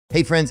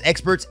Hey friends,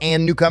 experts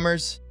and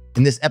newcomers.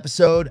 In this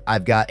episode,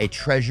 I've got a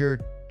treasure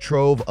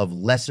trove of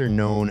lesser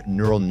known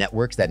neural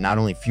networks that not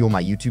only fuel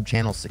my YouTube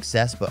channel's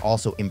success, but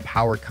also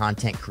empower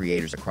content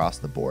creators across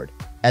the board.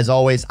 As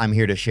always, I'm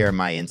here to share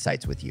my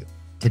insights with you.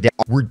 Today,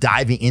 we're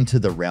diving into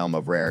the realm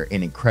of rare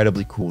and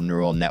incredibly cool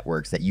neural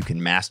networks that you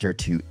can master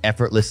to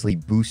effortlessly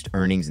boost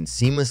earnings and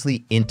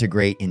seamlessly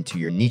integrate into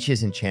your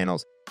niches and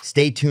channels.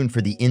 Stay tuned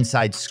for the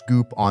inside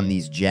scoop on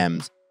these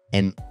gems,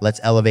 and let's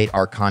elevate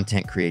our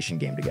content creation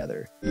game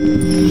together.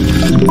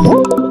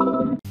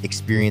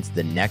 Experience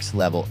the next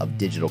level of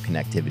digital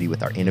connectivity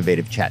with our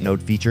innovative chat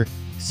node feature.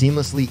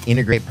 Seamlessly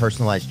integrate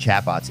personalized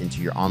chatbots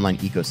into your online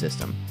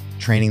ecosystem,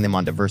 training them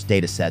on diverse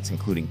data sets,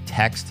 including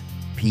text,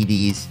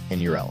 PDs,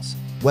 and URLs.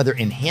 Whether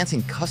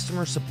enhancing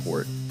customer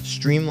support,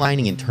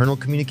 streamlining internal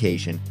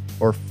communication,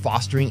 or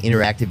fostering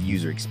interactive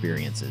user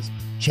experiences,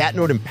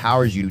 ChatNode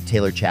empowers you to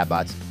tailor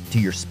chatbots to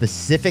your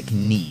specific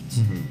needs.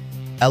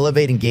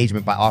 Elevate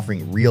engagement by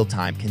offering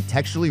real-time,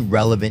 contextually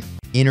relevant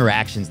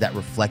interactions that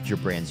reflect your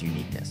brand's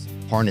uniqueness.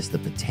 Harness the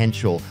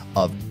potential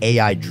of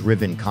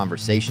AI-driven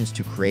conversations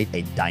to create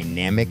a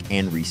dynamic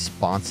and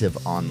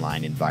responsive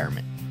online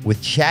environment.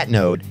 With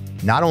ChatNode,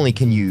 not only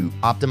can you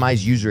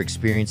optimize user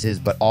experiences,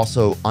 but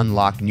also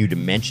unlock new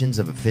dimensions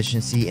of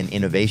efficiency and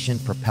innovation,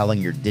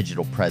 propelling your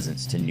digital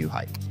presence to new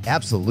heights.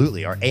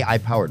 Absolutely, our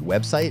AI-powered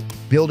website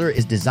builder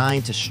is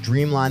designed to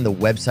streamline the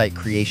website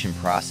creation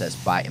process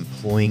by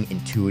employing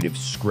intuitive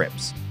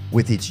scripts.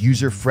 With its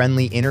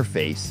user-friendly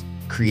interface,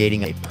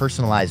 creating a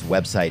personalized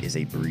website is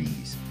a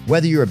breeze.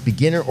 Whether you're a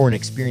beginner or an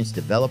experienced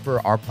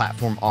developer, our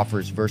platform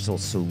offers versatile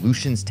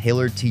solutions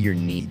tailored to your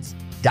needs.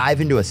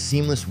 Dive into a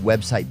seamless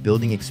website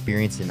building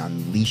experience and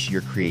unleash your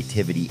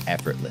creativity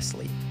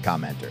effortlessly.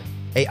 Commenter.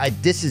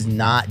 This is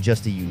not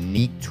just a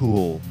unique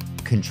tool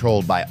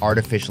controlled by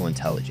artificial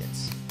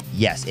intelligence.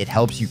 Yes, it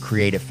helps you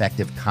create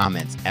effective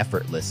comments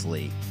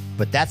effortlessly,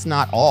 but that's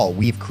not all.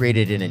 We've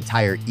created an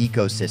entire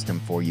ecosystem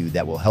for you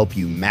that will help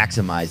you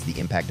maximize the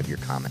impact of your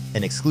comment.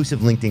 An exclusive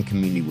LinkedIn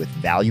community with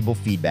valuable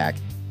feedback,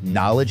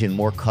 knowledge, and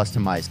more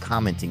customized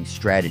commenting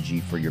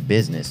strategy for your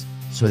business,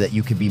 so that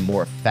you can be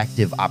more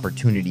effective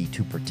opportunity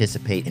to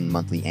participate in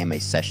monthly AMA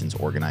sessions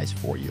organized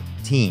for you.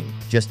 Team,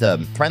 just a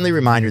friendly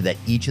reminder that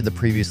each of the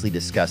previously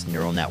discussed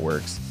neural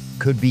networks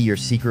could be your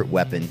secret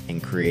weapon in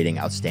creating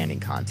outstanding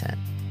content.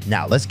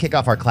 Now, let's kick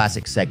off our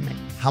classic segment.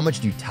 How much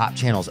do top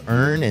channels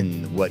earn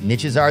and what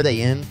niches are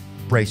they in?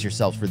 Brace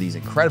yourselves for these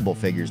incredible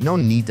figures. No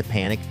need to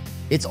panic.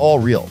 It's all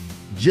real.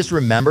 Just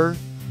remember,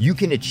 you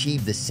can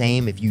achieve the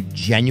same if you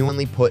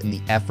genuinely put in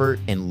the effort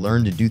and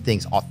learn to do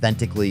things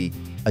authentically.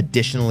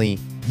 Additionally,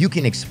 you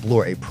can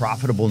explore a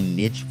profitable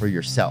niche for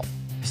yourself.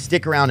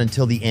 Stick around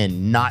until the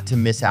end not to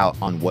miss out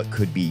on what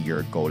could be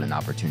your golden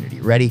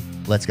opportunity. Ready?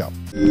 Let's go.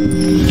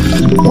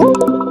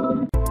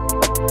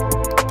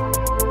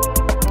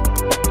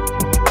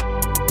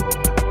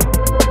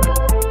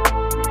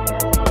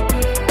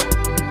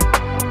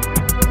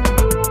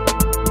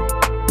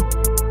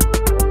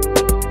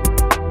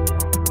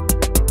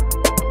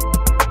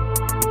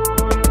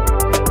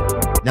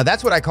 Now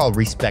that's what I call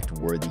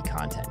respect-worthy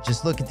content.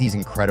 Just look at these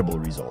incredible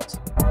results.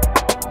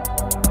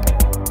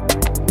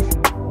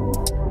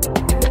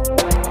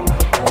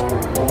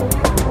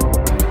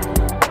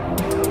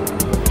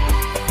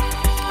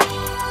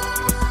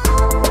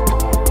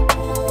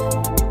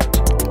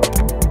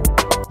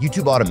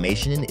 YouTube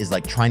automation is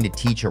like trying to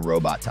teach a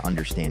robot to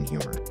understand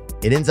humor.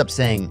 It ends up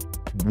saying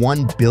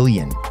 1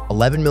 billion,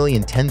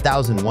 11,000,000,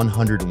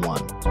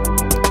 10,101.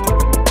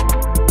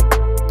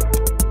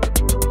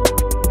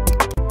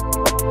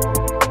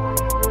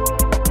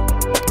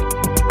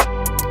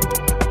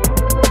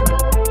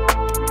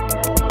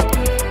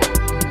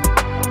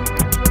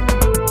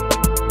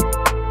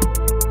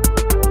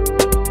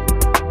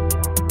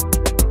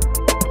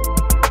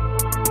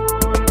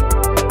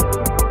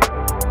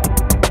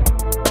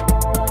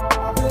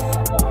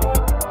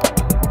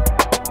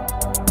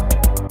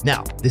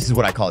 Now, this is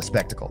what I call a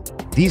spectacle.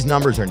 These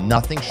numbers are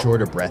nothing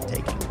short of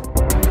breathtaking.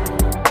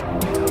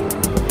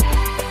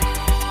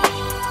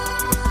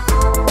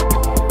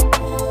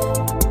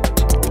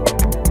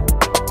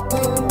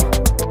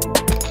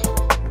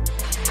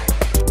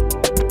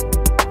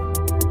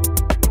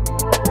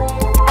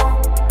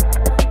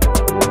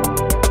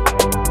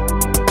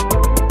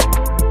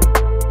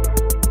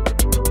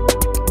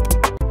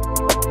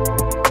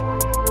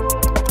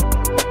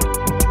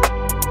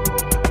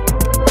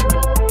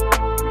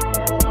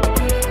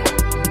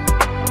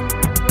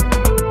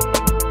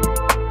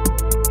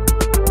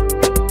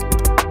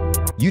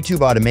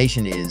 YouTube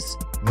automation is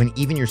when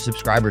even your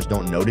subscribers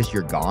don't notice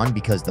you're gone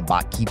because the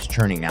bot keeps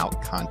churning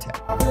out content.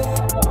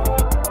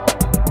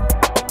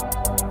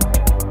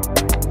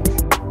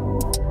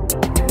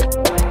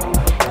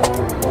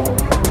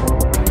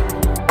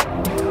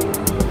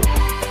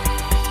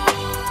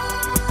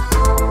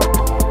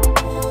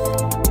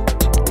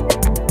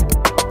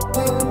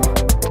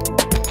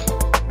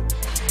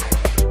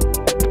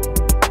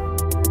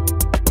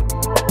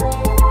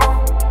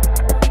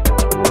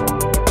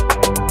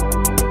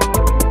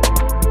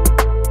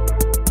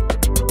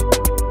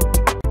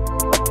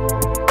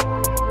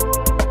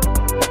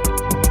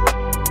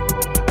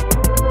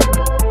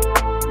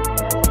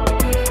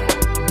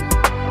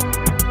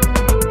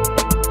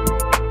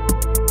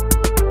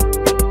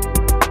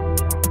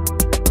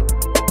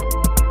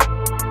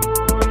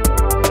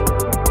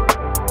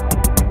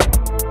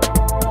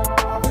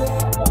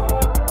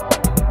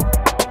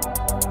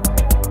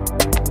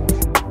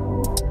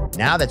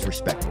 Now that's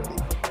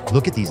respect-worthy.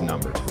 Look at these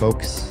numbers,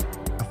 folks.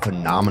 A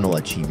phenomenal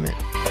achievement.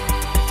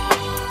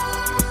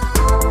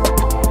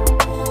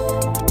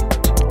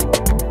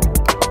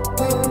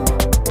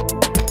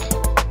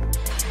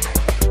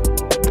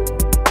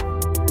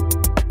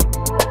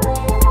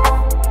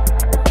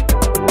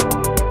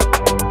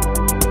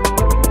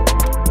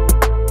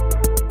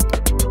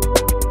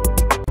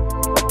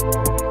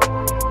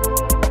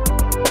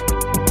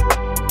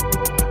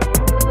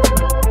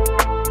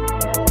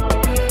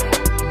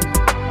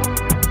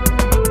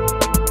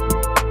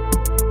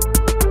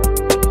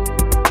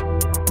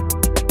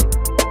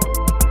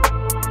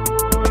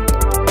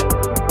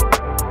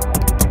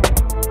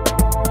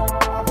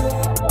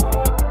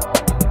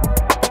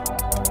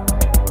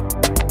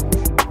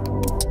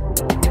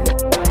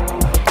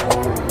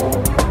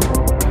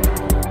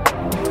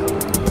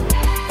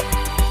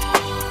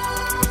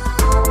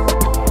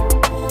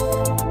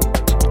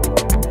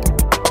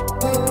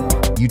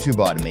 YouTube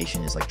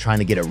automation is like trying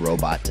to get a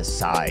robot to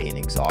sigh in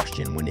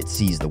exhaustion when it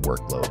sees the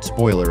workload.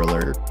 Spoiler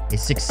alert, it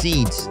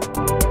succeeds.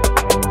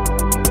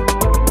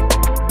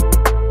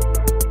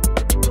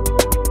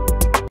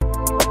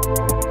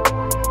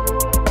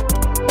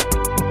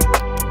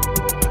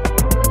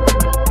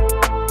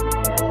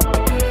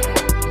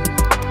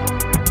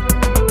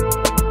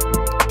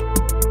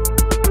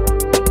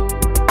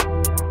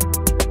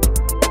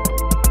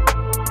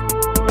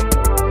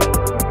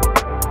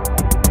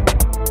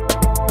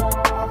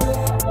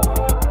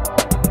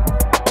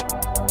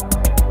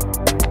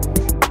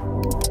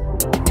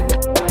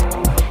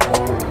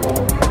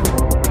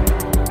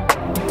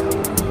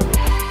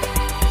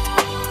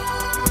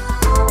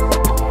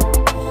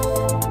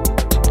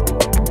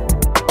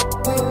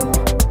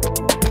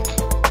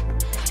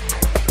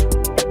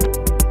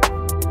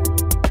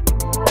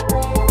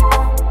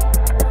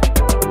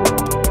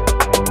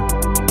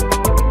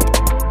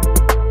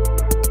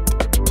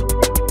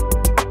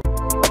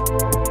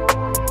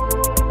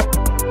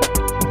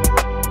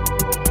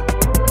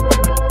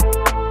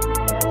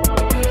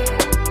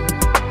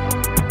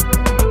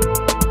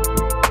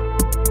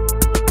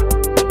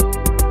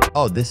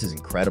 Oh, this is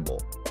incredible.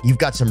 You've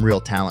got some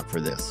real talent for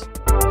this.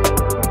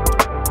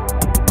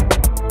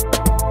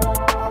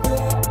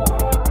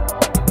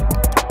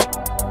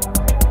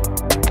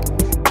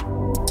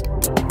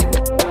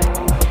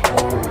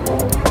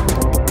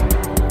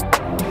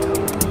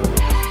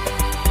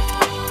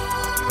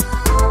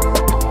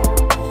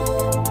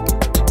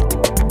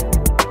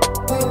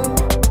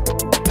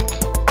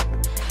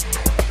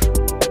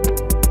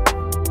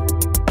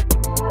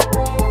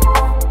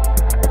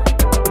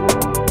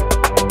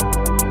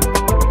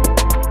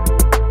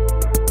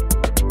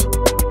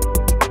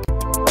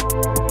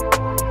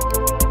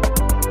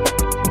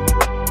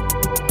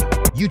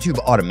 YouTube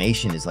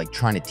automation is like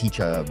trying to teach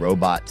a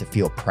robot to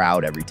feel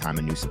proud every time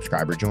a new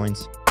subscriber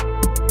joins.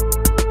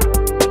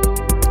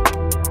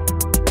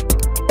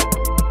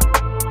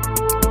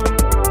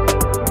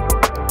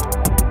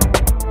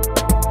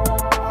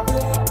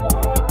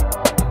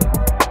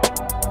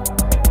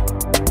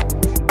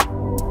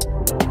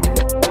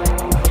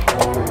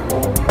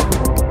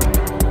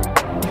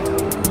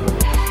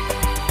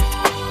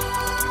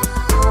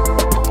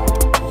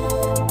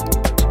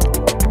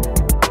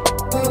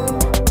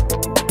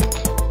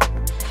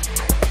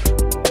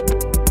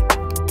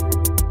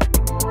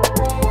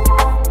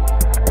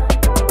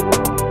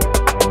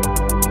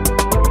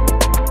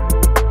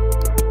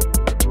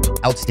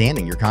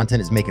 Outstanding, your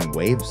content is making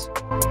waves.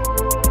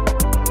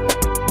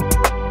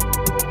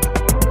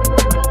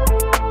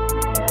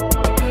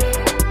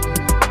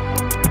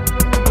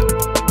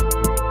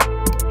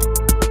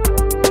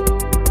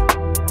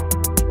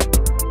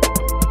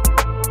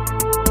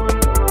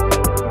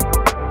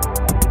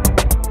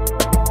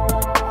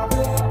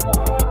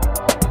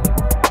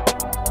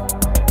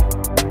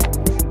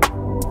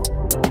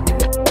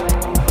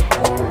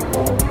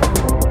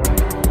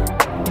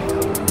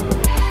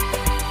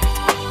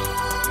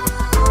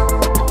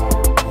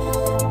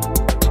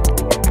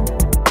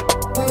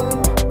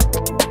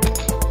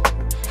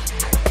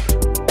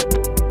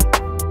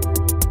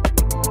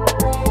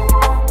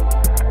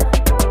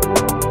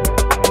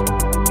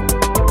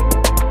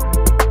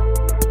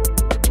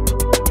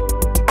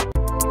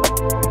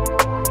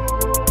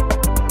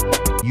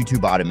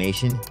 YouTube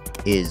automation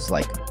is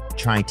like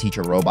trying to teach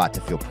a robot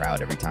to feel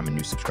proud every time a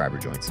new subscriber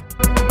joins.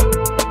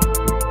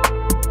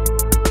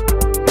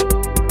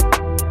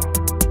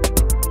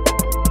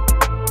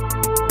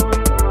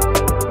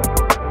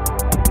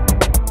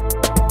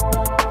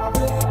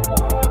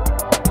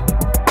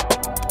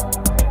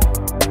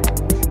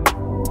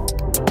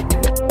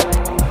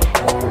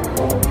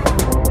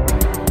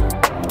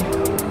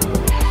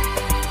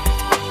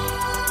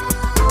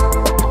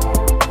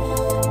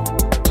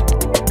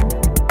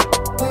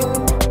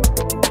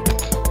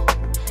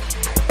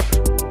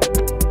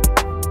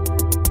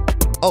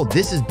 Oh,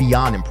 this is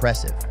beyond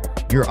impressive.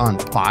 You're on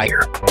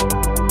fire.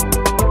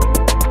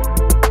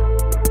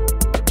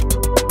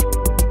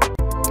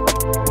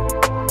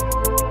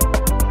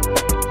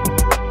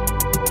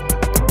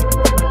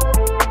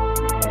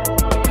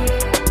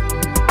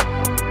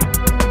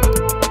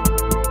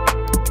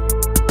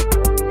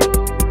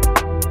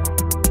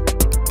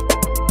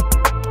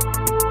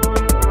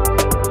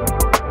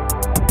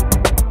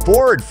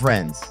 Forward,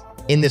 friends!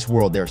 In this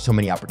world, there are so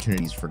many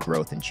opportunities for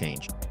growth and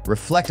change.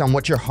 Reflect on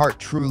what your heart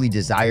truly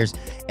desires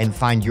and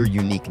find your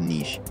unique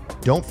niche.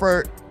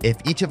 If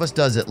each of us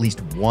does at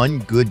least one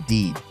good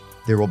deed,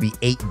 there will be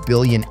 8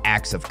 billion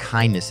acts of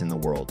kindness in the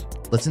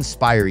world. Let's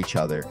inspire each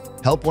other,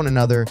 help one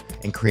another,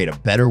 and create a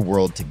better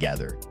world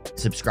together.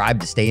 Subscribe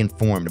to stay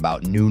informed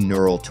about new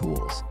neural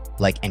tools.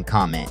 Like and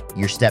comment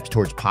your steps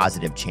towards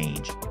positive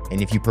change.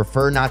 And if you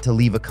prefer not to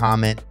leave a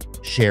comment,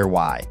 share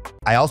why.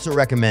 I also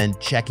recommend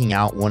checking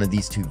out one of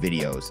these 2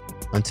 videos.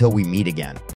 Until we meet again.